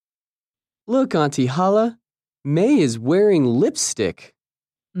Look, Auntie Hala. May is wearing lipstick.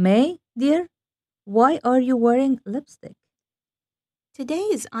 May, dear, why are you wearing lipstick? Today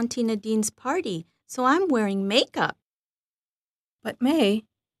is Auntie Nadine's party, so I'm wearing makeup. But May,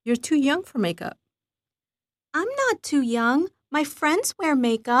 you're too young for makeup. I'm not too young. My friends wear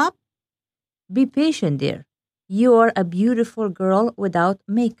makeup. Be patient, dear. You are a beautiful girl without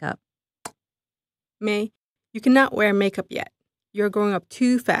makeup. May, you cannot wear makeup yet. You're growing up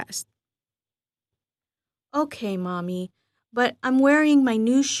too fast. Okay, Mommy, but I'm wearing my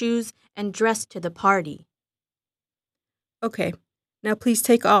new shoes and dress to the party. Okay, now please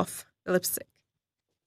take off the lipstick.